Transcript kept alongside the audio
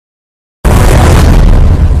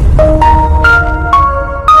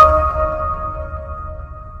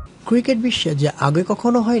Cricket বিশ্বে যা আগে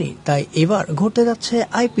কখনো হয়নি তাই এবার ঘটতে যাচ্ছে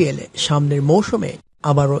আইপিএল এ। সামনের মৌসুমে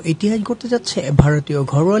আবারও ইতিহাস গড়তে যাচ্ছে ভারতীয়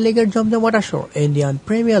ঘরোয়া লিগের জমজমাট আসর ইন্ডিয়ান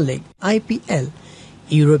প্রিমিয়ার লিগ আইপিএল।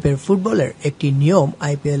 ইউরোপের ফুটবলের একটি নিয়ম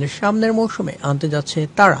আইপিএল এর সামনের মৌসুমে আনতে যাচ্ছে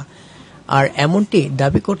তারা, আর এমনটি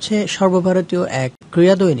দাবি করছে সর্বভারতীয় এক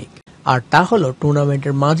ক্রীড়া দৈনিক। আর তা হলো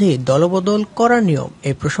টুর্নামেন্টের মাঝেই দলবদল করার নিয়ম।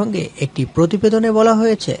 এই প্রসঙ্গে একটি প্রতিবেদনে বলা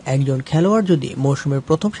হয়েছে, একজন খেলোয়াড় যদি মৌসুমের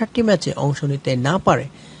প্রথম 7টি ম্যাচে অংশ নিতে না পারে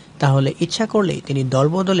তাহলে ইচ্ছা করলেই তিনি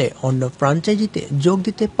দলবদলে অন্য ফ্র্যাঞ্চাইজিতে যোগ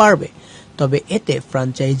দিতে পারবে, তবে এতে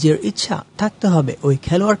ফ্র্যাঞ্চাইজির ইচ্ছা থাকতে হবে ওই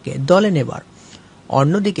খেলোয়াড়কে দলে নেবার।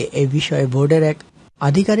 অন্যদিকে এই বিষয়ে বোর্ডের এক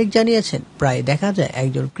আধিকারিক জানিয়েছেন, প্রায় দেখা যায়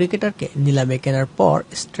একজন ক্রিকেটারকে নিলামে কেনার পর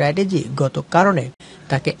স্ট্র্যাটেজিগত কারণে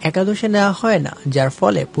তাকে একাদশে নেওয়া হয় না, যার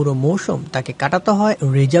ফলে পুরো মৌসুম তাকে কাটাতে হয়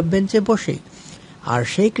রিজার্ভ বেঞ্চে বসেই। আর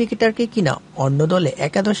সেই ক্রিকেটারকে কিনা অন্য দলে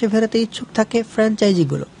একাদশে ফেরাতে ইচ্ছুক থাকে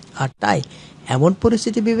ফ্র্যাঞ্চাইজিগুলো। আর তাই এমন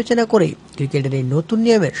পরিস্থিতি বিবেচনা করেই ক্রিকেটের এই নতুন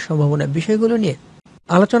নিয়মের সম্ভাবনা বিষয়গুলো নিয়ে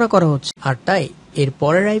আলোচনা করা হচ্ছে। আর তাই এর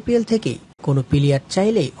পরের আইপিএল থেকেই কোনো প্লেয়ার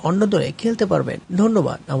চাইলেই অন্য দলে খেলতে পারবেন।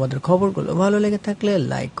 ধন্যবাদ। আমাদের খবরগুলো ভালো লেগে থাকলে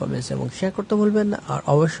লাইক, কমেন্টস এবং শেয়ার করতে ভুলবেন না। আর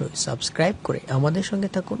অবশ্যই সাবস্ক্রাইব করে আমাদের সঙ্গে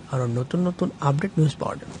থাকুন আরো নতুন নতুন আপডেট নিউজ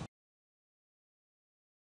পাওয়ার জন্য।